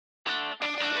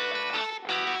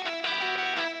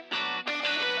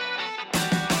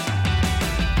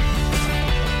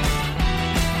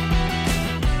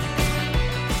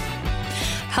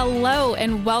Hello,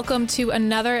 and welcome to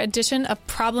another edition of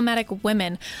Problematic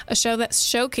Women, a show that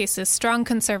showcases strong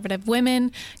conservative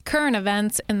women, current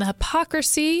events, and the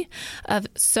hypocrisy of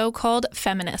so-called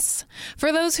feminists.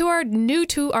 For those who are new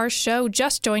to our show,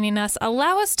 just joining us,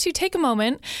 allow us to take a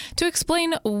moment to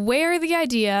explain where the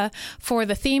idea for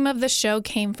the theme of the show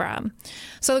came from.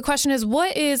 So the question is,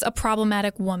 what is a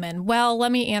problematic woman? Well,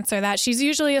 let me answer that. She's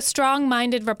usually a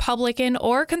strong-minded Republican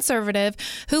or conservative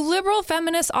who liberal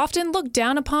feminists often look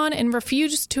down upon and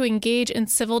refuse to engage in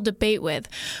civil debate with.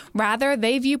 Rather,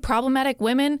 they view problematic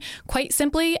women quite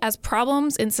simply as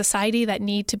problems in society that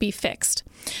need to be fixed.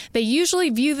 They usually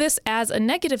view this as a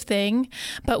negative thing,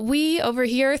 but we over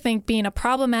here think being a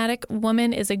problematic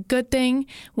woman is a good thing.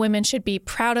 Women should be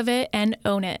proud of it and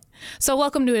own it. So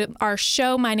welcome to our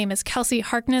show. My name is Kelsey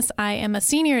Harkness. I am a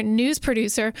senior news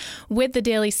producer with the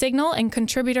Daily Signal and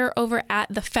contributor over at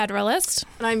The Federalist.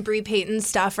 And I'm Bree Payton,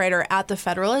 staff writer at The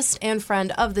Federalist and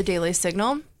friend of the Daily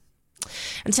Signal.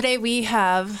 And today we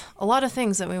have a lot of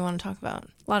things that we want to talk about.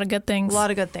 A lot of good things. A lot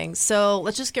of good things. So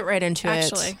let's just get right into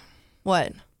it. Actually.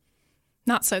 What?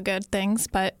 Not so good things,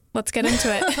 but let's get into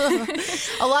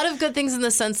it. A lot of good things in the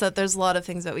sense that there's a lot of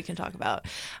things that we can talk about.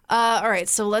 All right,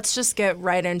 so let's just get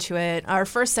right into it. Our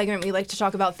first segment, we like to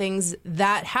talk about things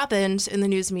that happened in the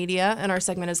news media, and our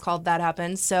segment is called That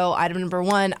Happened. So item number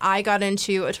one, I got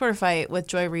into a Twitter fight with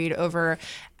Joy Reid over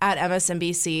at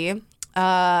MSNBC.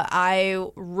 I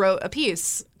wrote a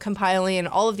piece compiling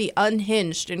all of the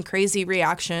unhinged and crazy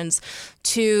reactions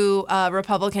to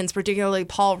Republicans, particularly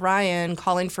Paul Ryan,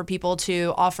 calling for people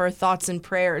to offer thoughts and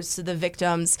prayers to the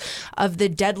victims of the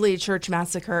deadly church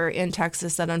massacre in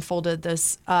Texas that unfolded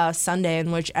this Sunday,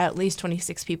 in which at least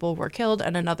 26 people were killed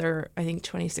and another, I think,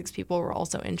 26 people were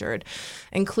also injured,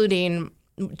 including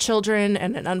children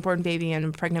and an unborn baby and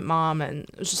a pregnant mom, and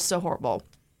it was just so horrible.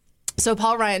 So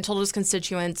Paul Ryan told his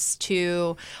constituents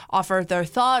to offer their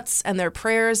thoughts and their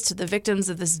prayers to the victims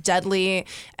of this deadly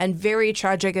and very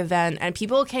tragic event. And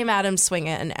people came at him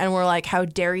swinging and were like, how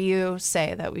dare you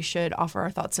say that we should offer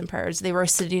our thoughts and prayers? They were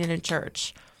sitting in a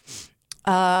church.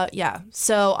 So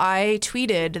I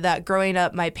tweeted that growing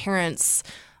up, my parents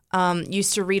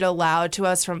used to read aloud to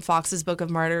us from Fox's Book of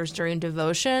Martyrs during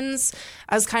devotions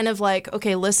as kind of like,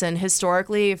 okay, listen,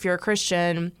 historically, if you're a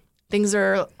Christian, things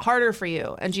are harder for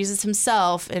you. And Jesus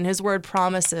himself in his word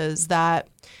promises that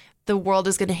the world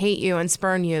is going to hate you and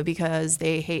spurn you because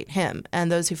they hate him.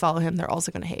 And those who follow him, they're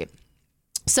also going to hate.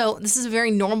 So this is a very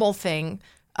normal thing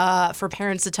for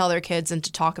parents to tell their kids and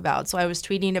to talk about. So I was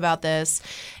tweeting about this,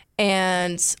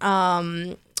 and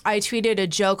I tweeted a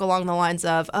joke along the lines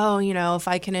of, oh, you know, if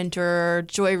I can endure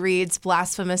Joy Reid's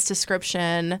blasphemous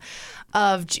description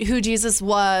of who Jesus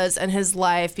was and his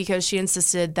life, because she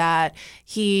insisted that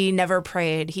he never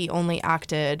prayed, he only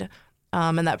acted,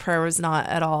 and that prayer was not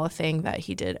at all a thing that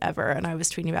he did ever. And I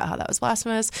was tweeting about how that was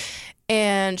blasphemous.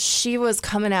 And she was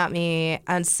coming at me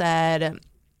and said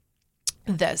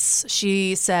this.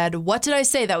 She said, what did I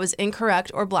say that was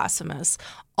incorrect or blasphemous?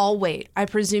 I'll wait. I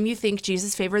presume you think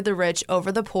Jesus favored the rich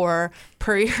over the poor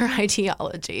per your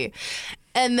ideology.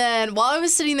 And then while I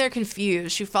was sitting there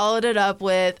confused, she followed it up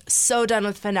with, so done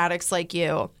with fanatics like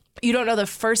you. You don't know the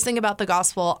first thing about the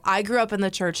gospel. I grew up in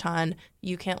the church, hun.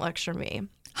 You can't lecture me.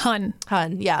 Hun,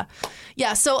 yeah.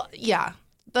 Yeah, so, yeah,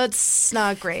 that's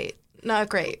not great. Not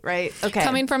great, right? Okay.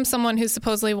 coming from someone who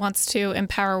supposedly wants to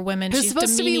empower women, Who's she's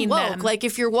supposed to be demeaning woke. them. Like,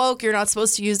 if you're woke, you're not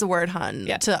supposed to use the word hun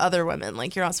to other women.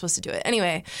 Like, you're not supposed to do it.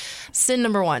 Anyway, sin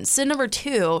number one. Sin number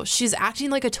two, she's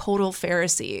acting like a total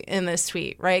Pharisee in this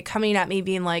tweet, right? Coming at me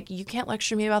being like, you can't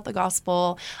lecture me about the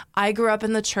gospel. I grew up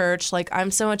in the church. Like, I'm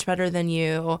so much better than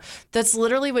you. That's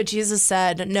literally what Jesus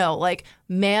said. No, like,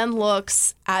 man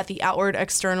looks at the outward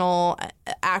external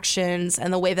actions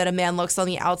and the way that a man looks on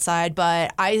the outside,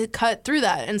 but I cut through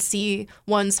that and see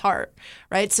one's heart,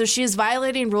 right? So she is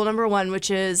violating rule number one, which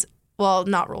is, well,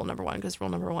 not rule number one, because rule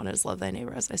number one is love thy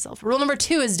neighbor as thyself. Rule number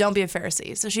two is don't be a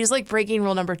Pharisee. So she's like breaking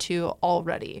rule number two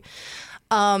already.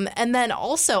 And then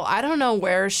also, I don't know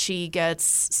where she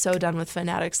gets so done with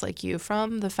fanatics like you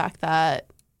from, the fact that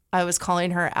I was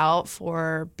calling her out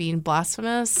for being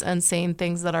blasphemous and saying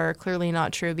things that are clearly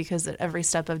not true, because at every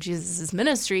step of Jesus'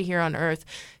 ministry here on earth,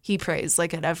 he prays,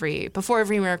 like before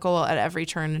every miracle, at every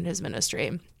turn in his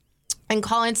ministry. And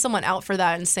calling someone out for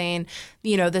that and saying,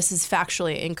 you know, this is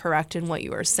factually incorrect in what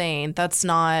you are saying, that's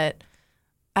not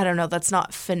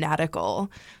fanatical.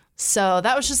 So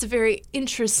that was just a very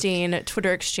interesting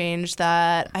Twitter exchange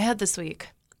that I had this week.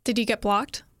 Did you get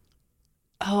blocked?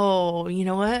 Oh, you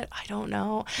know what? I don't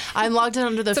know. I'm logged in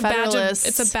under the Federalist.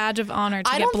 It's a badge of honor to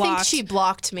I get don't blocked. think she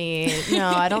blocked me. No,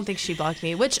 I don't think she blocked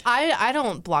me, which I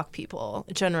don't block people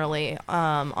generally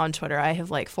on Twitter. I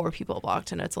have like 4 people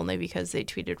blocked, and it's only because they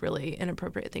tweeted really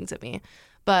inappropriate things at me.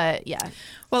 But yeah.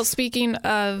 Well, speaking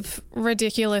of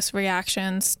ridiculous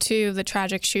reactions to the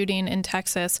tragic shooting in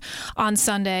Texas on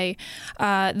Sunday,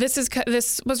 this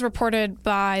was reported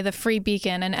by the Free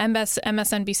Beacon, an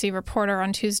MSNBC reporter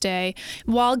on Tuesday,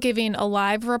 while giving a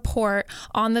live report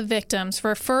on the victims,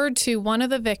 referred to one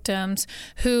of the victims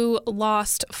who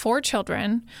lost 4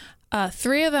 children.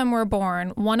 3 of them were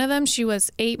born. One of them she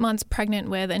was 8 months pregnant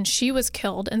with, and she was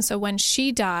killed. And so when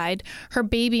she died, her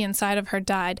baby inside of her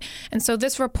died. And so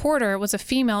this reporter was a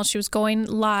female. She was going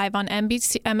live on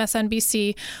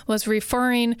MSNBC, was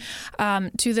referring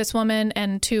to this woman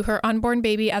and to her unborn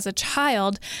baby as a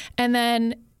child. And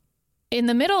then in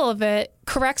the middle of it,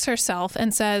 corrects herself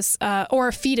and says, or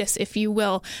a fetus, if you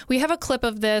will. We have a clip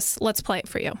of this. Let's play it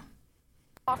for you.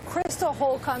 Crystal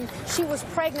Holcomb, she was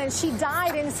pregnant. She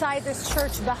died inside this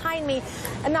church behind me.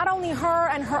 And not only her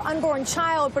and her unborn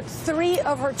child, but 3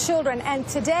 of her children. And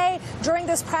today, during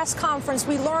this press conference,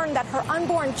 we learned that her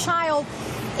unborn child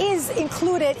is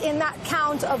included in that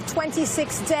count of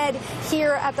 26 dead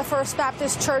here at the First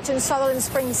Baptist Church in Sutherland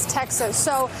Springs, Texas.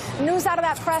 So news out of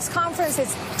that press conference,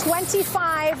 it's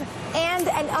 25 and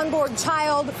an unborn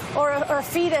child, or a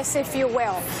fetus, if you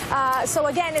will. So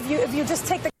again, if you just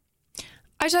take the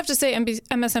I just have to say,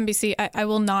 MSNBC, I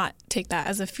will not take that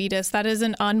as a fetus. That is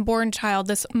an unborn child.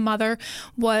 This mother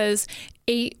was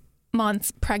 8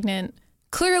 months pregnant,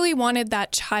 clearly wanted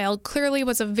that child, clearly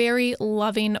was a very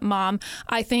loving mom.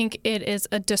 I think it is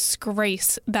a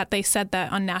disgrace that they said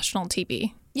that on national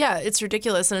TV. Yeah, it's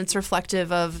ridiculous, and it's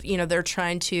reflective of, they're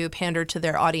trying to pander to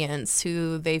their audience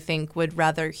who they think would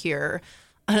rather hear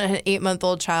an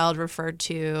 8-month-old child referred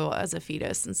to as a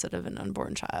fetus instead of an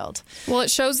unborn child. Well,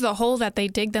 it shows the hole that they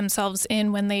dig themselves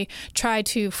in when they try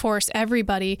to force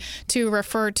everybody to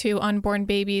refer to unborn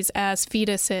babies as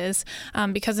fetuses,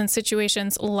 because in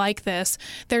situations like this,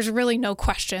 there's really no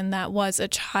question that was a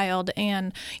child.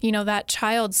 And, that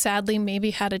child sadly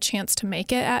maybe had a chance to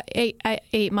make it at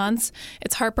 8 months.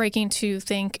 It's heartbreaking to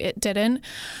think it didn't.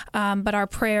 But our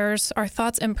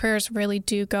thoughts and prayers really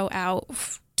do go out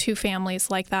to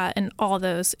families like that and all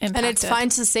those impacted. And it's fine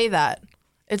to say that.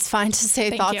 It's fine to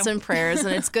say thoughts and prayers,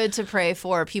 and it's good to pray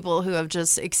for people who have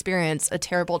just experienced a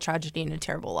terrible tragedy and a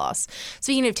terrible loss.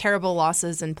 Speaking of terrible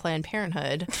losses in Planned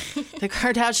Parenthood, the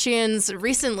Kardashians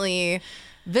recently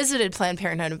visited Planned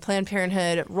Parenthood, and Planned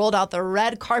Parenthood rolled out the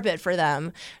red carpet for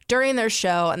them during their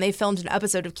show, and they filmed an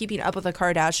episode of Keeping Up with the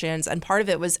Kardashians, and part of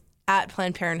it was at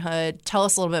Planned Parenthood. Tell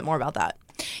us a little bit more about that.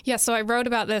 Yeah, so I wrote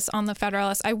about this on the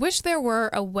Federalist. I wish there were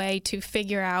a way to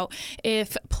figure out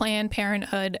if Planned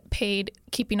Parenthood paid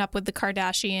Keeping Up with the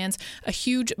Kardashians a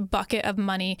huge bucket of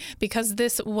money, because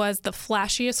this was the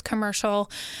flashiest commercial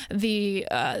the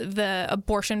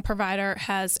abortion provider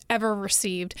has ever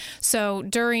received. So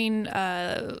during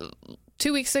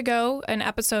 2 weeks ago, an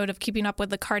episode of Keeping Up with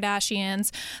the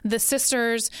Kardashians, the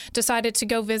sisters decided to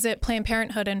go visit Planned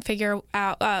Parenthood and figure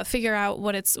out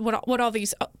what all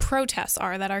these protests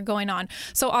are that are going on.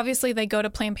 So obviously they go to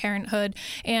Planned Parenthood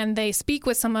and they speak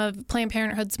with some of Planned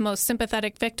Parenthood's most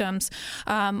sympathetic victims.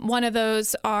 One of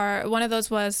those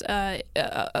was a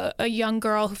young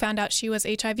girl who found out she was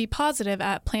HIV positive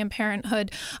at Planned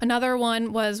Parenthood. Another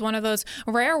one was one of those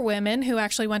rare women who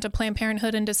actually went to Planned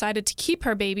Parenthood and decided to keep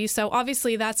her baby. So obviously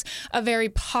that's a very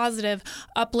positive,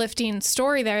 uplifting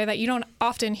story there that you don't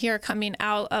often hear coming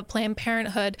out of Planned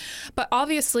Parenthood. But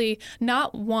obviously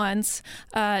not once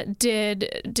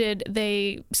did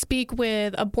they speak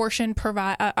with abortion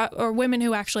or women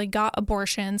who actually got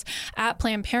abortions at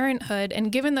Planned Parenthood.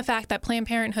 And given the fact that Planned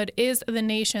Parenthood is the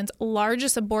nation's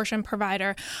largest abortion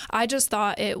provider, I just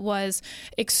thought it was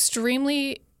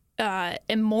extremely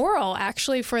immoral,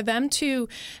 actually, for them to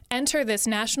enter this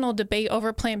national debate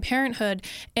over Planned Parenthood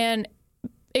and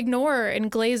ignore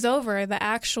and glaze over the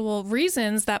actual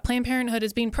reasons that Planned Parenthood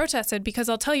is being protested. Because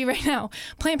I'll tell you right now,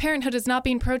 Planned Parenthood is not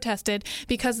being protested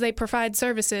because they provide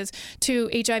services to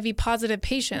HIV positive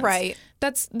patients. Right.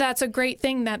 That's a great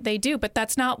thing that they do, but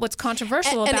that's not what's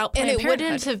controversial about Planned Parenthood. And it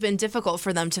wouldn't have been difficult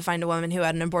for them to find a woman who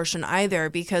had an abortion either,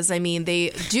 because,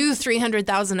 they do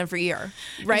 300,000 every year,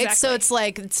 right? Exactly. So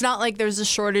it's not like there's a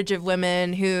shortage of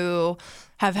women who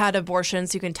have had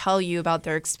abortions who can tell you about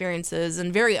their experiences.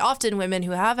 And very often women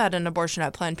who have had an abortion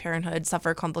at Planned Parenthood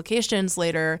suffer complications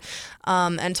later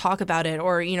and talk about it.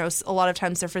 Or, a lot of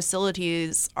times their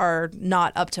facilities are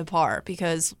not up to par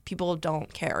because people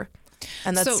don't care.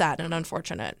 And that's sad and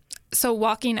unfortunate. So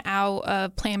walking out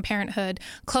of Planned Parenthood,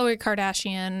 Khloe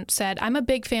Kardashian said, "I'm a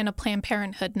big fan of Planned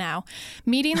Parenthood now.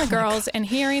 Meeting the girls and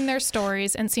hearing their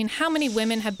stories and seeing how many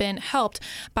women have been helped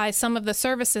by some of the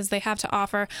services they have to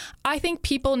offer, I think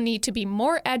people need to be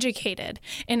more educated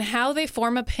in how they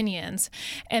form opinions.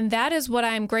 And that is what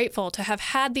I am grateful to have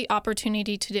had the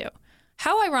opportunity to do."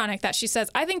 How ironic that she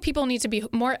says, I think people need to be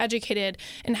more educated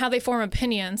in how they form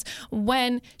opinions,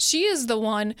 when she is the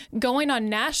one going on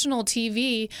national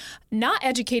TV, not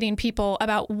educating people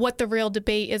about what the real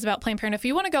debate is about Planned Parenthood. If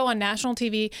you want to go on national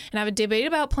TV and have a debate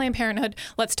about Planned Parenthood,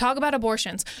 let's talk about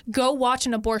abortions. Go watch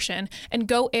an abortion and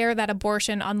go air that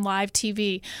abortion on live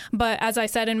TV. But as I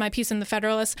said in my piece in The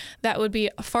Federalist, that would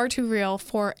be far too real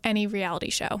for any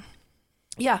reality show.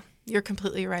 Yeah. You're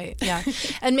completely right. Yeah.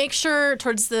 And make sure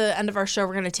towards the end of our show,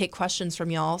 we're going to take questions from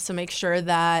y'all. So make sure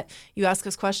that you ask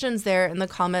us questions there in the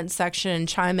comments section,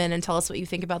 chime in and tell us what you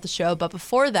think about the show. But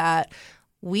before that,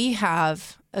 we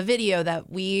have a video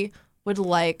that we would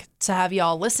like to have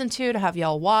y'all listen to have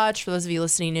y'all watch. For those of you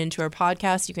listening into our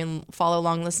podcast, you can follow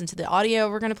along, listen to the audio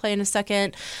we're going to play in a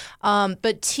second.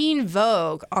 But Teen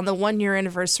Vogue, on the 1-year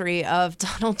anniversary of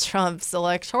Donald Trump's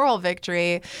electoral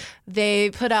victory,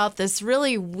 they put out this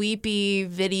really weepy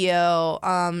video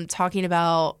talking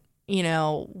about, you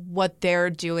know, what they're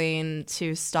doing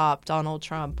to stop Donald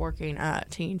Trump working at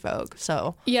Teen Vogue.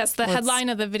 So yes, the headline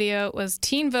of the video was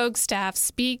Teen Vogue staff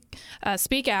speak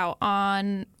out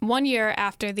on 1 year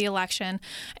after the election.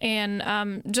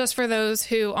 And just for those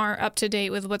who aren't up to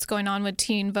date with what's going on with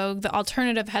Teen Vogue, the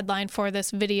alternative headline for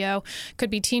this video could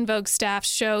be Teen Vogue staff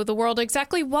show the world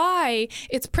exactly why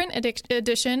its print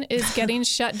edition is getting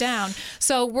shut down.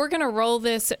 So we're going to roll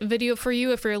this video for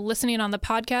you. If you're listening on the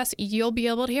podcast, you'll be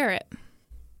able to hear it.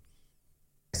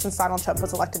 Since Donald Trump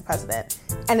was elected president.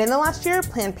 And in the last year,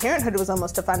 Planned Parenthood was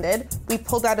almost defunded. We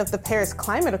pulled out of the Paris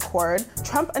Climate Accord.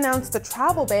 Trump announced a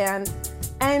travel ban,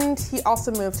 and he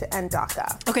also moved to end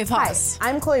DACA. Okay, pause. Hi,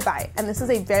 I'm Chloe Bai, and this is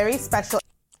a very special...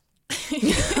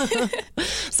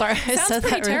 Sorry, I said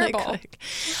that really quick.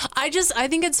 I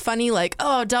think it's funny, like,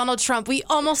 oh, Donald Trump, we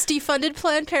almost defunded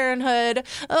Planned Parenthood.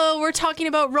 Oh, we're talking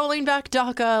about rolling back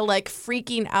DACA, like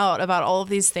freaking out about all of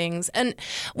these things. And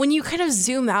when you kind of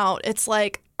zoom out, it's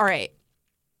like, all right,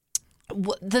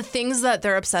 the things that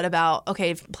they're upset about,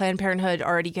 okay, Planned Parenthood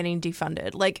already getting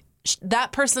defunded, like,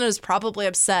 that person is probably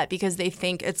upset because they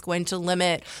think it's going to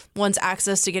limit one's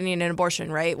access to getting an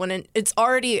abortion, right? When it's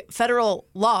already federal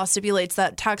law stipulates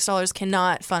that tax dollars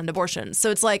cannot fund abortion. So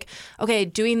it's like, okay,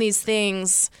 doing these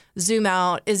things, zoom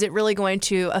out, is it really going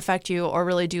to affect you or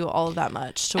really do all of that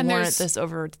much to warrant this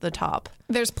over the top?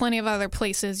 There's plenty of other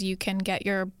places you can get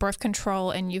your birth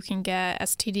control and you can get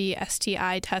STD,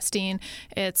 STI testing.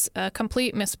 It's a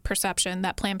complete misperception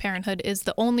that Planned Parenthood is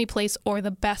the only place or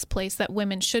the best place that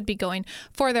women should be going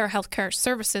for their healthcare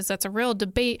services. That's a real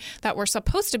debate that we're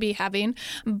supposed to be having,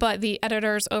 but the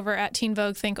editors over at Teen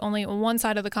Vogue think only one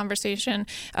side of the conversation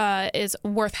is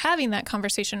worth having that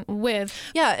conversation with.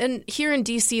 Yeah, and here in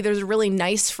DC, there's a really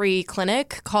nice free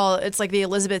clinic it's like the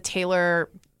Elizabeth Taylor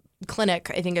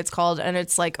Clinic, I think it's called, and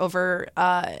it's like over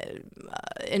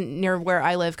near where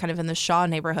I live, kind of in the Shaw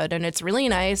neighborhood, and it's really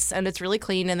nice and it's really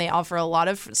clean, and they offer a lot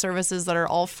of services that are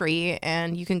all free,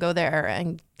 and you can go there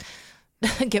and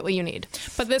get what you need.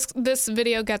 But this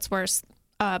video gets worse.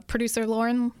 Producer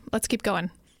Lauren, let's keep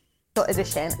going.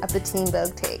 Edition of the Teen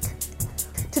Vogue Take.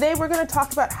 Today we're going to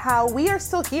talk about how we are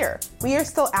still here, we are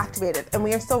still activated, and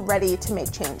we are still ready to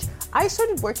make change. I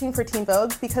started working for Teen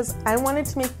Vogue because I wanted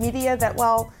to make media that,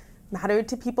 well, mattered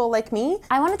to people like me.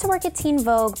 I wanted to work at Teen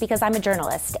Vogue because I'm a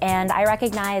journalist, and I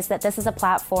recognize that this is a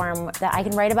platform that I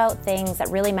can write about things that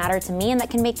really matter to me and that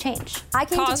can make change. I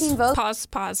came to Teen Vogue.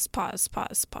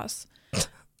 Pause.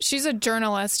 She's a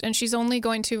journalist, and she's only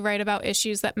going to write about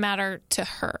issues that matter to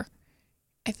her.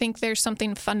 I think there's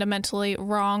something fundamentally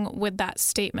wrong with that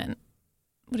statement.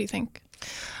 What do you think?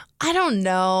 I don't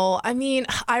know. I mean,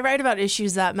 I write about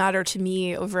issues that matter to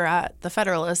me over at The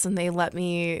Federalist, and they let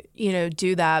me,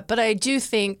 do that. But I do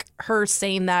think her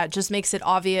saying that just makes it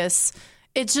obvious.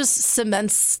 It just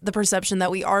cements the perception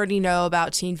that we already know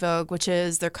about Teen Vogue, which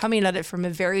is they're coming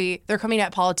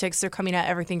at politics, they're coming at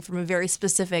everything from a very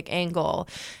specific angle.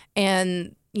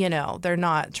 And, they're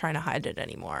not trying to hide it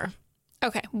anymore.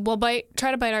 Okay, we'll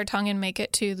try to bite our tongue and make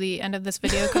it to the end of this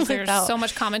video because there's so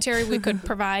much commentary we could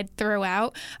provide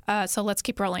throughout. So let's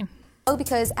keep rolling.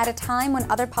 Because at a time when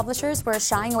other publishers were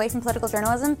shying away from political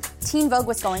journalism, Teen Vogue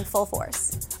was going full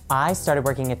force. I started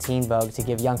working at Teen Vogue to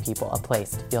give young people a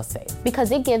place to feel safe.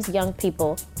 Because it gives young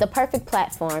people the perfect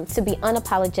platform to be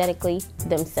unapologetically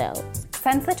themselves.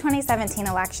 Since the 2017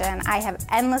 election, I have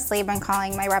endlessly been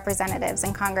calling my representatives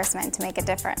and congressmen to make a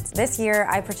difference. This year,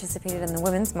 I participated in the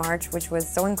Women's March, which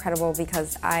was so incredible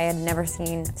because I had never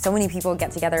seen so many people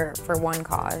get together for one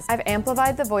cause. I've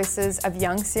amplified the voices of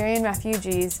young Syrian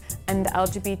refugees and the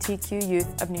LGBTQ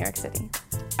youth of New York City.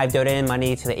 I've donated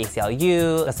money to the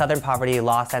ACLU, the Southern Poverty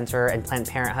Law Center, and Planned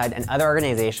Parenthood, and other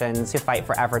organizations to fight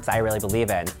for efforts I really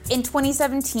believe in. In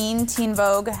 2017, Teen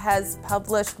Vogue has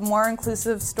published more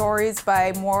inclusive stories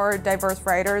by more diverse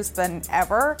writers than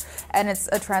ever, and it's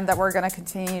a trend that we're going to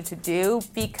continue to do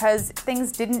because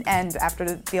things didn't end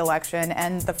after the election,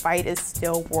 and the fight is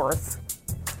still worth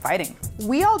fighting.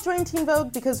 We all joined Teen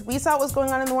Vogue because we saw what was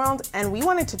going on in the world, and we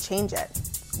wanted to change it.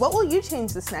 What will you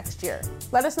change this next year?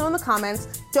 Let us know in the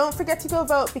comments. Don't forget to go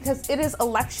vote because it is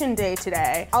election day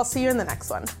today. I'll see you in the next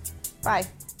one. Bye.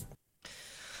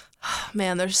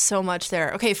 Man, there's so much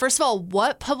there. Okay, first of all,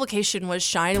 what publication was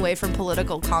shying away from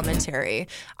political commentary?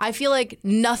 I feel like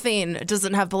nothing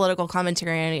doesn't have political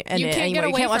commentary in it anymore.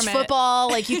 You can't watch football.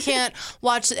 Like, you can't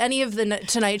watch any of the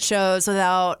Tonight shows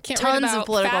without tons of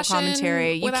political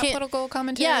commentary. You without can't, political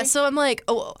commentary? Yeah, so I'm like,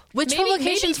 which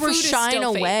publications were shying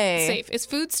away? Safe. Is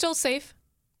food still safe?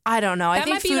 I don't know. I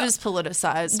think food is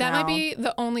politicized That now. might be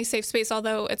the only safe space,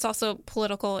 although it's also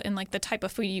political in like the type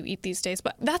of food you eat these days.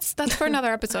 But that's for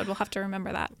another episode. We'll have to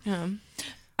remember that.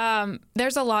 Yeah.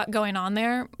 There's a lot going on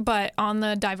there, but on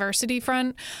the diversity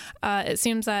front, it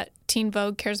seems that Teen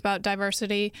Vogue cares about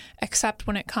diversity, except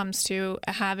when it comes to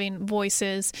having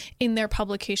voices in their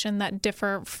publication that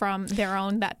differ from their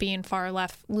own, that being far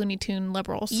left Looney Tune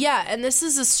liberals. Yeah, and this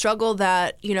is a struggle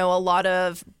that, a lot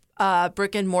of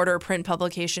brick and mortar print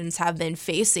publications have been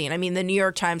facing. I mean, the New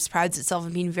York Times prides itself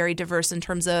on being very diverse in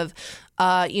terms of,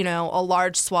 a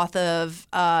large swath of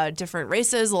different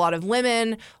races. A lot of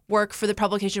women work for the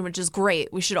publication, which is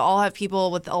great. We should all have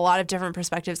people with a lot of different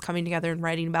perspectives coming together and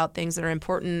writing about things that are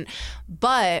important.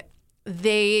 But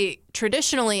they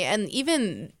traditionally, and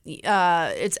even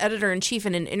its editor-in-chief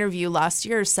in an interview last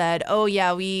year said, oh,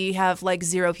 yeah, we have like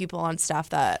 0 people on staff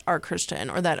that are Christian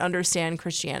or that understand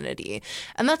Christianity.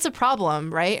 And that's a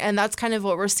problem, right? And that's kind of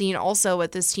what we're seeing also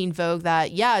with this Teen Vogue,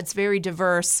 that, yeah, it's very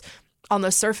diverse on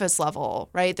the surface level,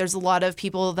 right? There's a lot of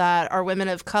people that are women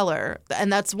of color,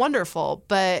 and that's wonderful.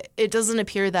 But it doesn't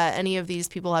appear that any of these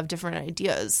people have different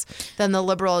ideas than the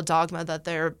liberal dogma that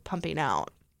they're pumping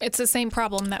out. It's the same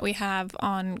problem that we have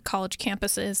on college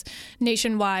campuses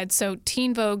nationwide. So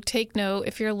Teen Vogue, take note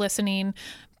if you're listening.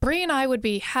 Bree and I would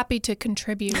be happy to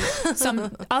contribute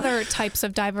some other types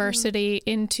of diversity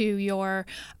into your,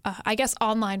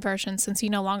 online version, since you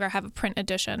no longer have a print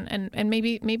edition, and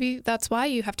maybe that's why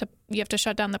you have to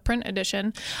shut down the print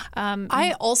edition.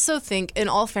 I also think, in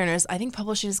all fairness, I think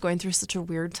publishing is going through such a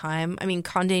weird time. I mean,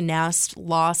 Condé Nast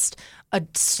lost a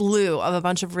slew of a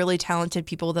bunch of really talented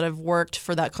people that have worked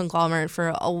for that conglomerate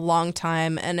for a long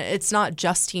time, and it's not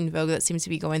just Teen Vogue that seems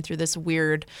to be going through this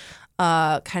weird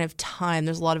kind of time.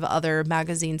 There's a lot of other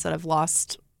magazines that have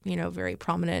lost, very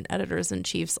prominent editors in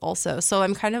chiefs also. So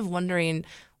I'm kind of wondering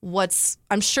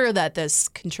I'm sure that this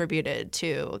contributed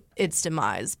to its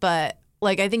demise, but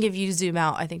I think if you zoom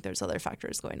out, I think there's other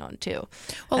factors going on too.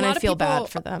 Well, and I feel bad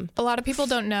for them. A lot of people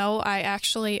don't know. I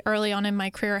actually, early on in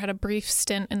my career, had a brief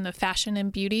stint in the fashion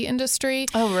and beauty industry.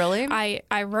 Oh, really?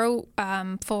 I wrote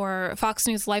for Fox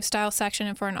News lifestyle section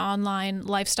and for an online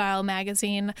lifestyle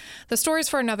magazine. The story's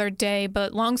for another day,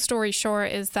 but long story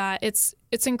short is that it's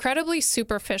incredibly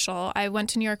superficial. I went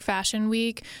to New York Fashion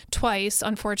Week twice,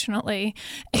 unfortunately,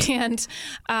 and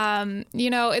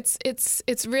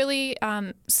it's really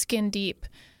skin deep.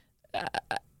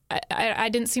 I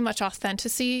didn't see much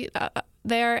authenticity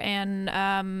there, and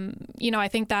I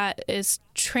think that is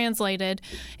translated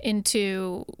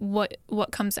into what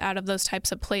comes out of those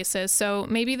types of places. So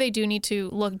maybe they do need to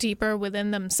look deeper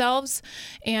within themselves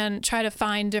and try to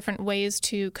find different ways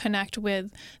to connect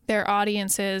with their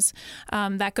audiences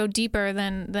that go deeper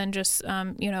than just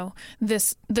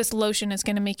this lotion is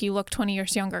going to make you look 20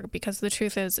 years younger, because the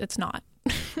truth is it's not.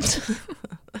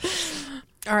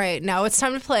 All right, now it's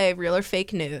time to play Real or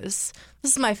Fake News. This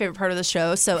is my favorite part of the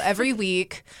show. So every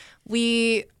week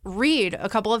we read a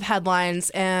couple of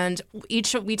headlines, and we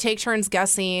take turns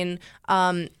guessing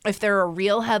if they're a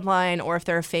real headline or if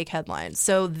they're a fake headline.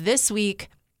 So this week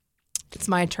it's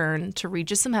my turn to read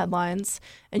you some headlines,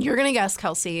 and you're going to guess,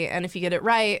 Kelsey. And if you get it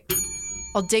right,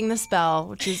 I'll ding this bell,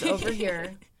 which is over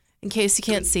here. In case you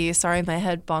can't see, sorry, my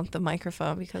head bonked the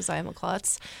microphone because I am a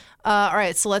klutz. All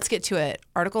right, so let's get to it.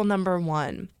 Article number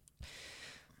 1.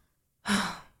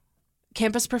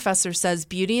 Campus professor says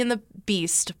Beauty and the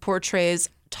Beast portrays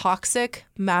toxic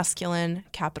masculine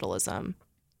capitalism.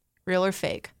 Real or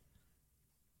fake?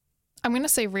 I'm going to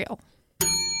say real.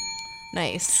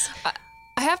 Nice.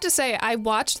 I have to say, I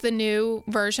watched the new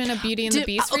version of Beauty and the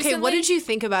Beast recently. Okay, what did you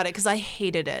think about it? Because I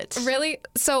hated it. Really?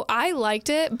 So I liked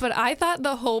it, but I thought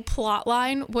the whole plot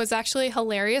line was actually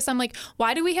hilarious. I'm like,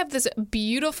 why do we have this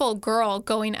beautiful girl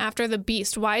going after the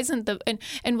Beast? Why isn't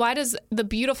and why does the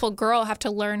beautiful girl have to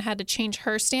learn how to change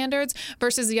her standards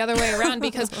versus the other way around?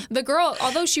 Because the girl,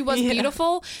 although she was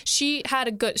beautiful, she has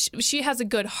a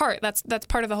good heart. That's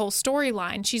part of the whole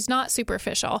storyline. She's not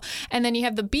superficial. And then you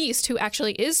have the Beast, who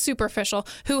actually is superficial,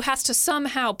 who has to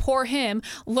somehow, poor him,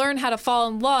 learn how to fall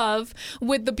in love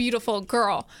with the beautiful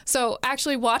girl. So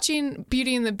actually watching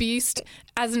Beauty and the Beast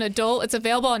as an adult, it's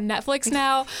available on Netflix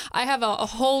now. I have a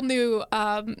whole new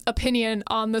opinion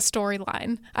on the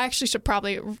storyline. I actually should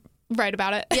probably write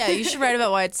about it. Yeah, you should write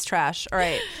about why it's trash. All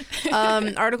right.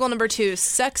 Article number 2,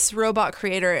 sex robot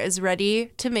creator is ready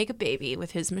to make a baby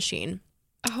with his machine.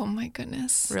 Oh my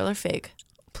goodness. Real or fake?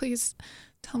 Please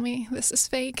tell me this is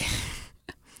fake.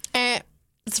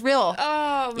 It's real.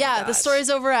 Oh, my yeah. gosh. The story's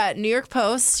over at New York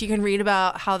Post. You can read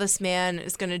about how this man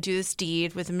is going to do this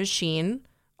deed with a machine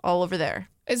all over there.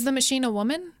 Is the machine a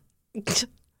woman?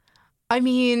 I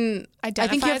mean, I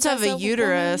think you have to have Identifies a as a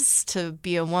uterus to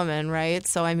be a woman, right?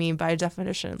 So, I mean, by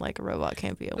definition, like a robot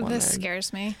can't be a woman. This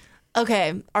scares me.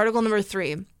 Okay. Article number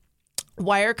 3.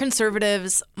 Why are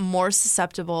conservatives more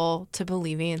susceptible to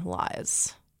believing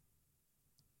lies?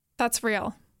 That's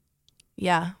real.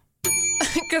 Yeah.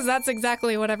 Because that's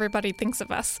exactly what everybody thinks of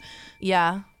us.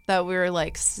 Yeah, that we're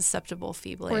like susceptible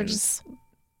feeblings. We're just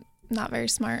not very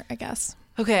smart, I guess.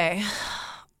 Okay.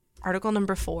 Article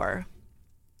number 4.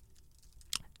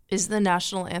 Is the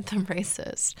national anthem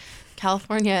racist?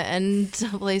 California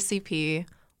NAACP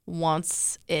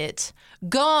wants it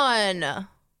gone.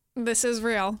 This is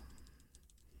real.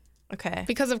 Okay.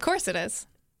 Because of course it is.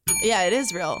 Yeah, it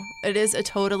is real. It is a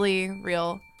totally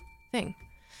real thing.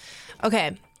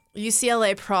 Okay.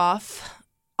 UCLA prof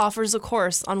offers a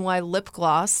course on why lip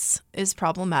gloss is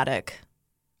problematic.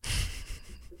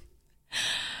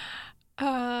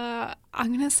 I'm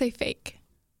going to say fake.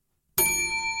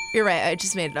 You're right. I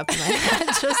just made it up in my head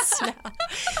just now.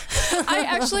 I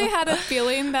actually had a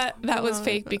feeling that was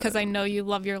fake because I know you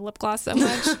love your lip gloss so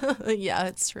much. Yeah,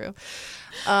 it's true.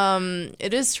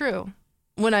 It is true.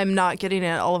 When I'm not getting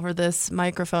it all over this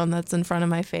microphone that's in front of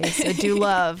my face, I do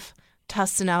love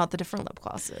testing out the different lip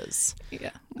glosses.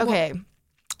 Yeah. Okay.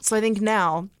 So I think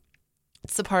now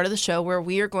it's the part of the show where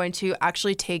we are going to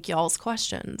actually take y'all's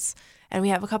questions. And we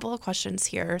have a couple of questions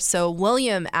here. So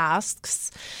William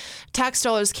asks, tax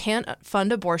dollars can't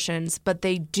fund abortions, but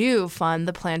they do fund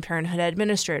the Planned Parenthood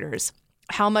administrators.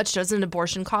 How much does an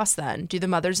abortion cost then? Do the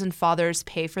mothers and fathers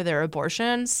pay for their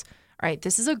abortions? All right,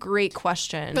 this is a great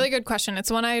question. Really good question.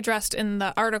 It's one I addressed in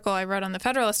the article I wrote on The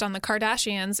Federalist on the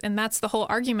Kardashians, and that's the whole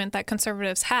argument that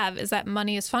conservatives have, is that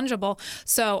money is fungible.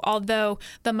 So although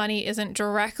the money isn't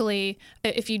directly,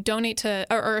 if you donate to,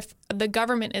 or if the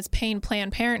government is paying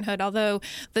Planned Parenthood, although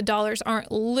the dollars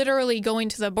aren't literally going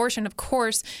to the abortion, of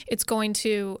course, it's going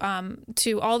to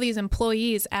all these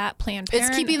employees at Planned Parenthood.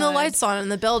 It's keeping the lights on in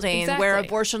the building where Exactly.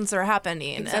 abortions are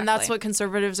happening. Exactly. And that's what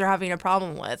conservatives are having a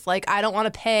problem with. Like, I don't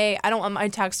want my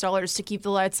tax dollars to keep the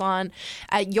lights on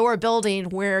at your building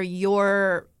where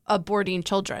you're aborting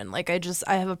children. Like, I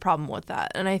have a problem with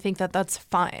that. And I think that that's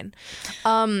fine.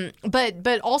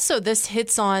 But also this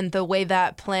hits on the way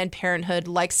that Planned Parenthood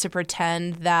likes to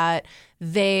pretend that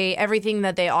everything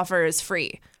that they offer is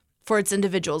free for its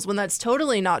individuals, when that's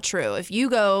totally not true. If you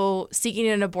go seeking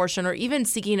an abortion or even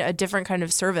seeking a different kind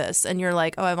of service and you're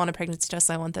like, oh, I want a pregnancy test,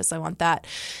 I want this, I want that,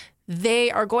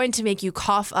 they are going to make you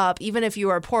cough up, even if you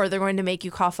are poor, they're going to make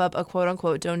you cough up a quote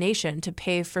unquote donation to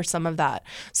pay for some of that.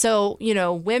 So,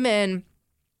 women,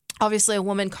 obviously a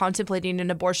woman contemplating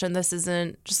an abortion, this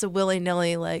isn't just a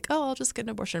willy-nilly like, oh, I'll just get an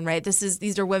abortion, right?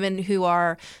 These are women who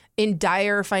are in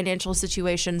dire financial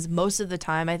situations most of the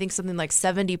time. I think something like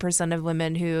 70% of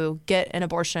women who get an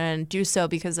abortion do so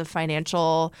because of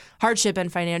financial hardship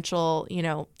and financial,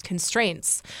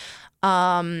 constraints.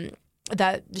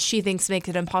 That she thinks make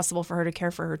it impossible for her to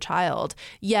care for her child.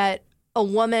 Yet a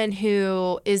woman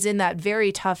who is in that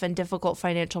very tough and difficult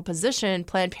financial position,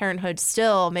 Planned Parenthood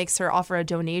still makes her offer a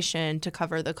donation to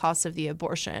cover the cost of the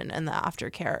abortion and the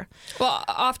aftercare. Well,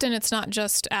 often it's not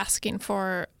just asking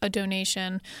for a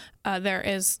donation. there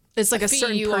is it's like a fee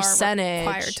certain you percentage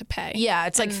are required to pay. Yeah,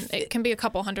 it's and like it can be a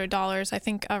couple $100s. I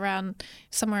think around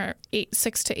somewhere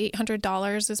 $600 to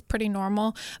 $800 is pretty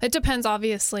normal. It depends,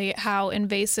 obviously, how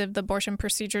invasive the abortion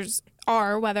procedures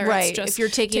are. Whether it's just if you're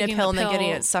taking a pill and then getting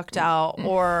it sucked out, Mm.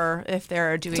 or if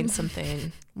they're doing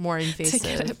something more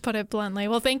invasive. To put it bluntly.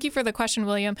 Well, thank you for the question,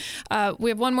 William. We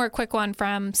have one more quick one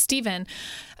from Stephen.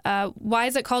 Why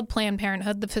is it called Planned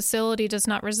Parenthood? The facility does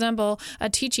not resemble a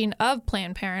teaching of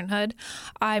Planned Parenthood.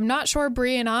 I'm not sure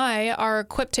Bree and I are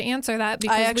equipped to answer that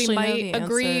because we might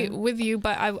agree with you,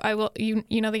 but I will. You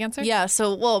know the answer? Yeah.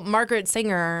 So, Margaret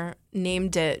Sanger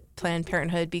named it Planned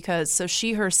Parenthood because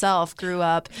she herself grew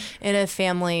up in a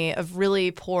family of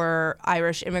really poor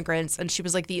Irish immigrants, and she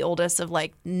was like the oldest of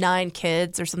like 9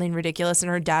 kids or something ridiculous,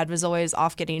 and her dad was always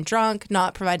off getting drunk,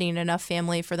 not providing enough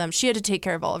family for them. She had to take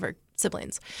care of all of her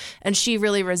siblings, and she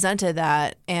really resented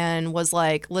that and was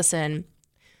like, listen,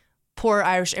 poor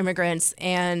Irish immigrants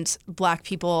and Black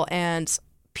people and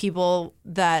people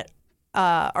that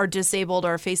are disabled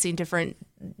or facing different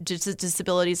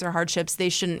disabilities or hardships, they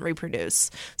shouldn't reproduce.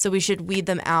 So we should weed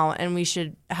them out, and we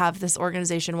should have this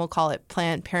organization, we'll call it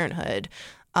Planned Parenthood,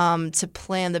 to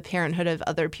plan the parenthood of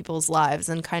other people's lives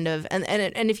and kind of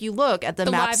and if you look at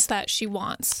the maps, lives that she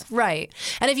wants, right?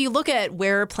 And if you look at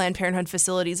where Planned Parenthood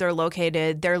facilities are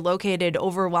located, they're located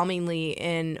overwhelmingly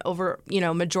in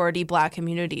majority Black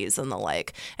communities and the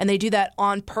like, and they do that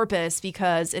on purpose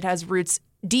because it has roots.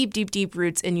 Deep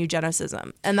roots in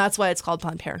eugenicism. And that's why it's called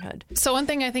Planned Parenthood. So one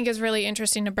thing I think is really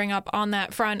interesting to bring up on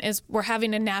that front is we're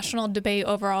having a national debate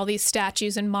over all these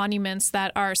statues and monuments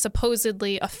that are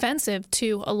supposedly offensive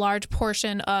to a large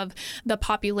portion of the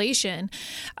population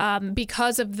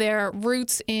because of their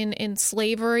roots in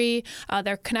slavery,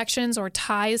 their connections or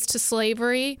ties to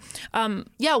slavery.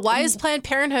 Why is Planned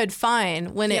Parenthood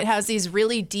fine when it has these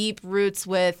really deep roots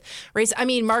with race? I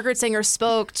mean, Margaret Sanger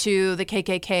spoke to the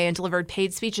KKK and delivered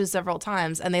paid speeches several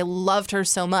times, and they loved her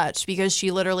so much because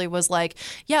she literally was like,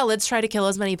 yeah, let's try to kill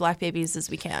as many Black babies as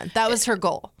we can. That was her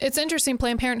goal. It's interesting.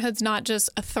 Planned Parenthood's not just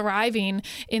thriving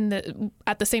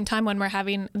at the same time when we're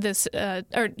having this,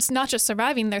 or it's not just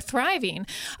surviving, they're thriving.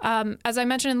 As I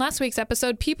mentioned in last week's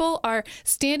episode, people are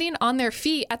standing on their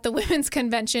feet at the Women's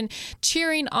Convention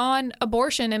cheering on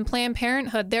abortion and Planned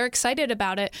Parenthood. They're excited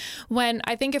about it, when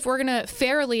I think if we're going to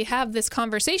fairly have this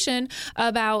conversation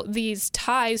about these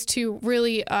ties to really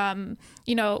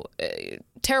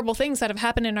terrible things that have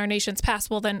happened in our nation's past,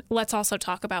 well, then let's also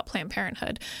talk about Planned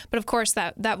Parenthood. But of course,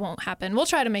 that won't happen. We'll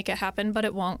try to make it happen, but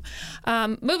it won't.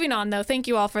 Moving on, though, thank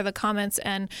you all for the comments,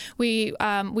 and we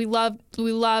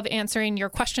love answering your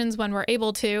questions when we're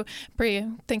able to. Bree,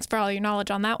 thanks for all your knowledge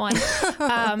on that one.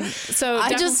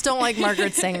 I just don't like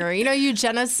Margaret Sanger.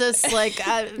 Eugenicists,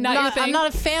 I'm not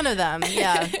a fan of them.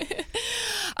 Yeah.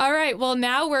 All right. Well,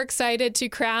 now we're excited to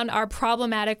crown our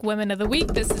problematic women of the week.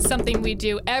 This is something we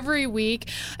do every week.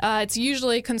 It's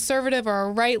usually a conservative or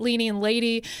a right-leaning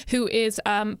lady who is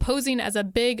posing as a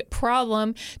big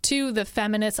problem to the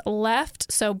feminist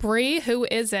left. So, Bree, who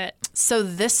is it? So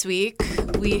this week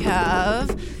we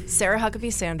have Sarah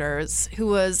Huckabee Sanders, who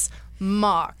was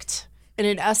mocked in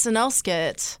an SNL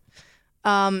skit.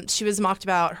 She was mocked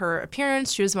about her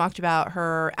appearance. She was mocked about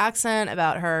her accent,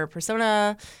 about her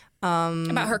persona.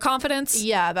 About her confidence?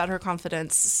 Yeah, about her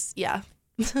confidence. Yeah.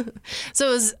 So it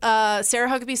was Sarah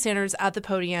Huckabee Sanders at the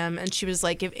podium, and she was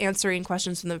answering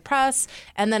questions from the press,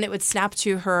 and then it would snap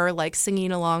to her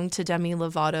singing along to Demi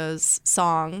Lovato's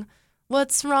song,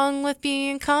 "What's Wrong with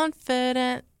Being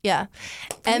Confident?" Yeah.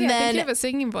 And then I think you have a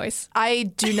singing voice.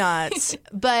 I do not.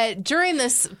 But during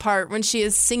this part, when she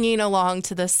is singing along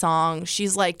to the song,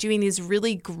 she's doing these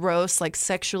really gross,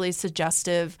 sexually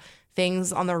suggestive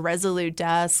things on the Resolute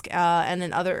desk and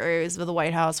in other areas of the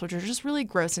White House, which are just really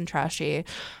gross and trashy.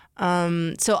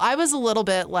 So I was a little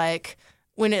bit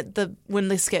when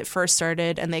the skit first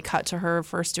started and they cut to her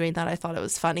first doing that, I thought it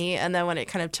was funny. And then when it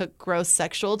kind of took gross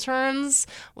sexual turns,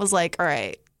 was all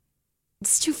right,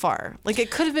 it's too far.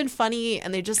 It could have been funny,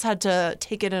 and they just had to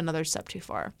take it another step too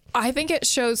far. I think it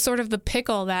shows sort of the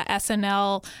pickle that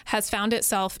SNL has found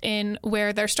itself in,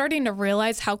 where they're starting to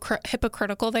realize how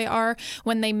hypocritical they are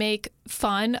when they make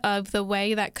fun of the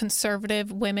way that conservative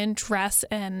women dress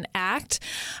and act.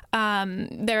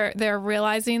 They're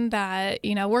realizing that,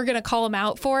 we're going to call them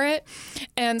out for it.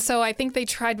 And so I think they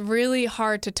tried really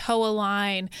hard to toe a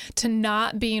line to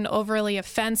not being overly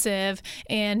offensive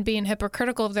and being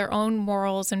hypocritical of their own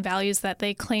morals and values that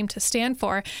they claim to stand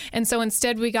for. And so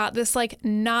instead we got this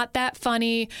not that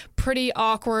funny, pretty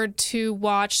awkward to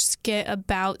watch skit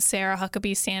about Sarah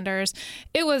Huckabee Sanders.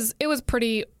 It was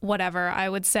pretty whatever, I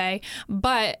would say.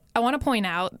 But I want to point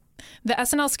out the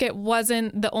SNL skit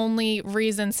wasn't the only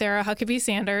reason Sarah Huckabee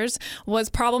Sanders was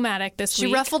problematic this week.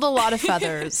 She ruffled a lot of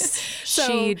feathers. So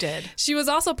she did. She was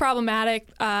also problematic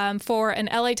for an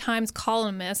LA Times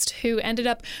columnist who ended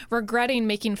up regretting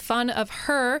making fun of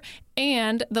her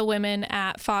and the women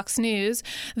at Fox News.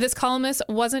 This columnist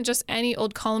wasn't just any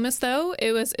old columnist, though.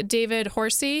 It was David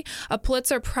Horsey, a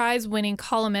Pulitzer Prize-winning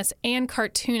columnist and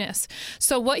cartoonist.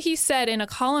 So what he said in a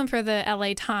column for the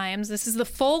LA Times, this is the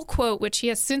full quote, which he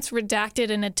has since redacted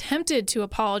and attempted to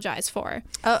apologize for.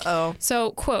 Uh-oh.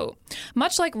 So, quote,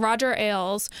 much like Roger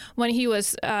Ailes when he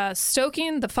was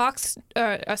stalking the Fox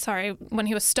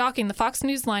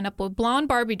News lineup with blonde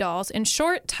Barbie dolls in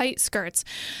short, tight skirts,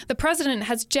 the president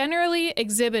has generally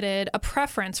exhibited a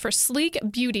preference for sleek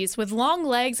beauties with long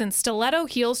legs and stiletto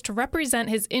heels to represent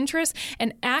his interests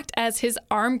and act as his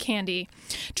arm candy.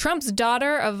 Trump's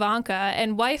daughter, Ivanka,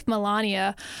 and wife,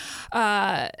 Melania,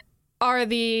 are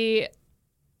the...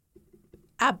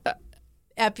 I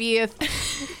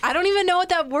don't even know what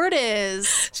that word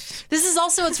is. This is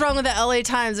also what's wrong with the LA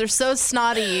Times. They're so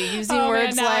snotty, using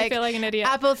words now like I feel like an idiot.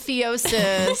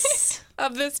 apotheosis.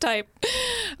 Of this type.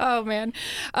 Oh, man.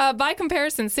 By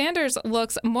comparison, Sanders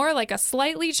looks more like a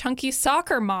slightly chunky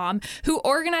soccer mom who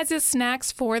organizes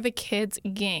snacks for the kids'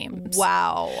 games.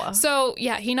 Wow. So,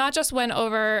 yeah, he not just went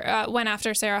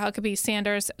after Sarah Huckabee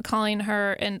Sanders, calling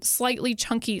her a slightly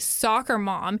chunky soccer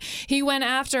mom. He went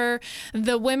after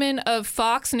the women of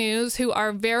Fox News who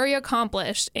are very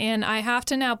accomplished. And I have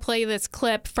to now play this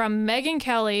clip from Megyn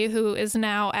Kelly, who is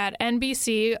now at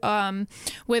NBC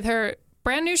with her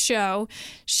brand new show.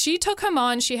 She took him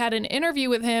on. She had an interview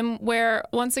with him where,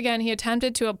 once again, he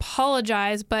attempted to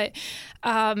apologize, but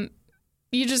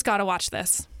you just got to watch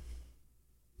this.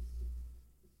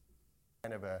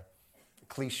 Kind of a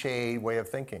cliche way of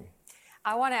thinking.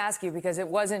 I want to ask you, because it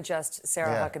wasn't just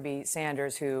Sarah Huckabee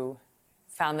Sanders who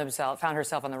found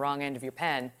herself on the wrong end of your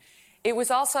pen. It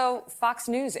was also Fox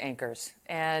News anchors.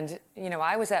 And,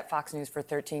 I was at Fox News for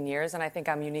 13 years, and I think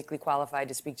I'm uniquely qualified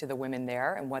to speak to the women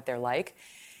there and what they're like.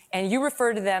 And you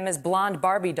refer to them as blonde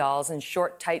Barbie dolls in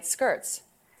short, tight skirts.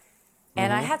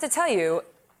 And I have to tell you,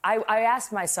 I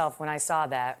asked myself when I saw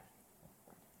that,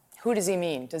 who does he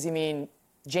mean? Does he mean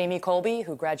Jamie Colby,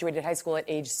 who graduated high school at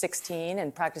age 16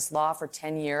 and practiced law for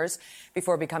 10 years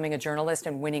before becoming a journalist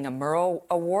and winning a Murrow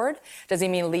Award? Does he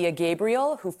mean Leah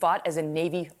Gabriel, who fought as a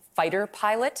Navy fighter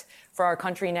pilot for our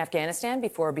country in Afghanistan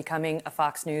before becoming a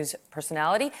Fox News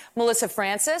personality? Melissa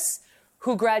Francis,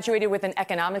 who graduated with an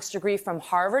economics degree from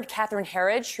Harvard? Catherine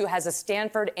Herridge, who has a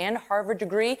Stanford and Harvard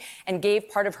degree and gave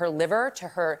part of her liver to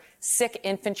her sick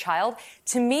infant child?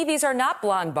 To me, these are not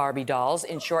blonde Barbie dolls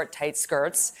in short, tight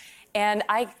skirts. And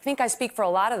I think I speak for a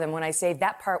lot of them when I say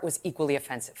that part was equally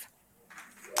offensive.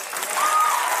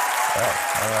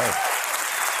 Oh, all right.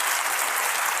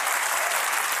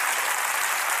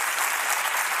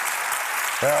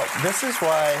 Well, this is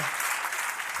why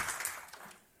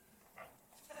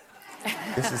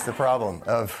this is the problem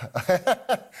of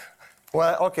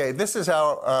well, okay, this is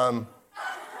how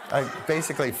I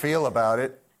basically feel about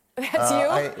it. That's you?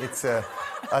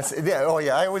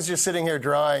 I was just sitting here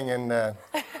drawing and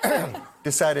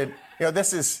decided,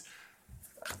 this is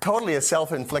totally a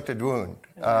self-inflicted wound.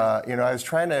 I was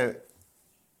trying to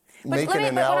make an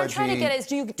analogy. But what I'm trying to get is,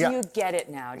 do you get it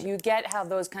now? Do you get how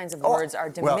those kinds of words are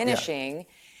diminishing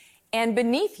and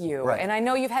beneath you? Right. And I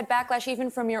know you've had backlash even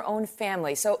from your own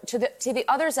family. So to the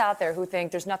others out there who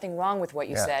think there's nothing wrong with what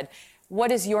you said,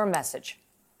 what is your message?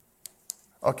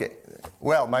 Okay.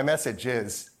 Well, my message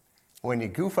is, when you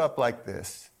goof up like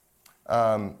this,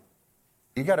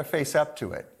 you got to face up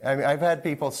to it. I mean, I've had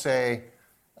people say,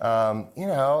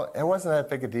 it wasn't that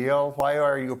big a deal. Why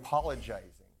are you apologizing?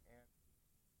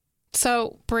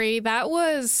 So, Brie, that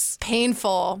was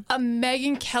painful. A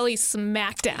Megyn Kelly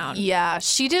smackdown. Yeah,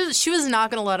 she did. She was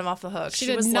not going to let him off the hook. She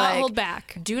did was not like, hold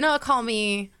back. Do not call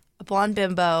me a blonde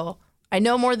bimbo. I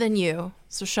know more than you,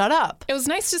 so shut up. It was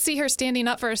nice to see her standing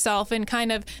up for herself and kind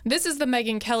of, this is the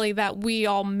Megyn Kelly that we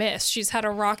all miss. She's had a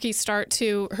rocky start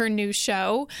to her new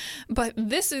show, but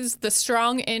this is the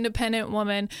strong, independent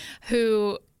woman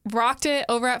who rocked it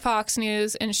over at Fox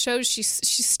News and shows she's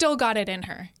still got it in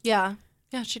her. Yeah.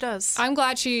 Yeah, she does. I'm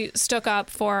glad she stuck up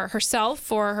for herself,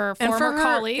 for her former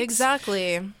colleagues.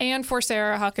 Exactly. And for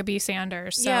Sarah Huckabee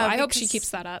Sanders. So I hope she keeps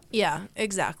that up. Yeah,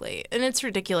 exactly. And it's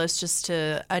ridiculous just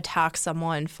to attack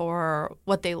someone for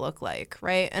what they look like,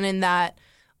 right? And in that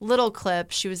little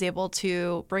clip, she was able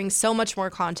to bring so much more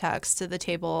context to the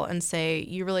table and say,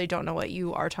 you really don't know what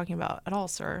you are talking about at all,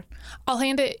 sir. I'll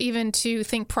hand it even to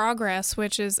Think Progress,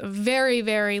 which is a very,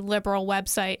 very liberal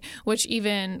website, which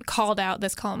even called out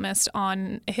this columnist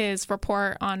on his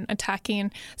report on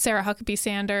attacking Sarah Huckabee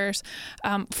Sanders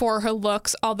for her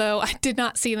looks, although I did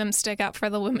not see them stick up for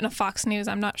the women of Fox News.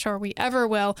 I'm not sure we ever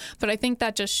will, but I think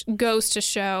that just goes to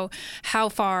show how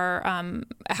far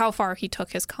he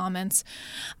took his comments.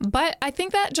 But I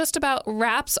think that just about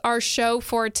wraps our show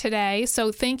for today.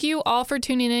 So thank you all for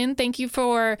tuning in. Thank you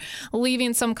for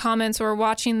leaving some comments. We're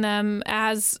watching them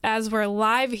as we're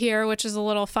live here, which is a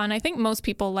little fun. I think most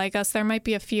people like us. There might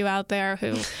be a few out there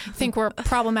who think we're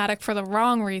problematic for the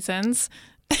wrong reasons.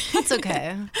 That's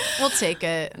okay. We'll take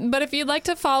it. But if you'd like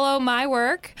to follow my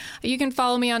work, you can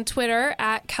follow me on Twitter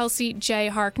at Kelsey J.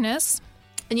 Harkness.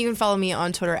 And you can follow me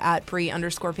on Twitter at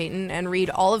Bree_Payton and read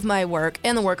all of my work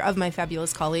and the work of my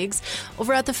fabulous colleagues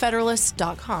over at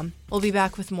thefederalist.com. We'll be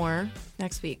back with more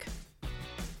next week.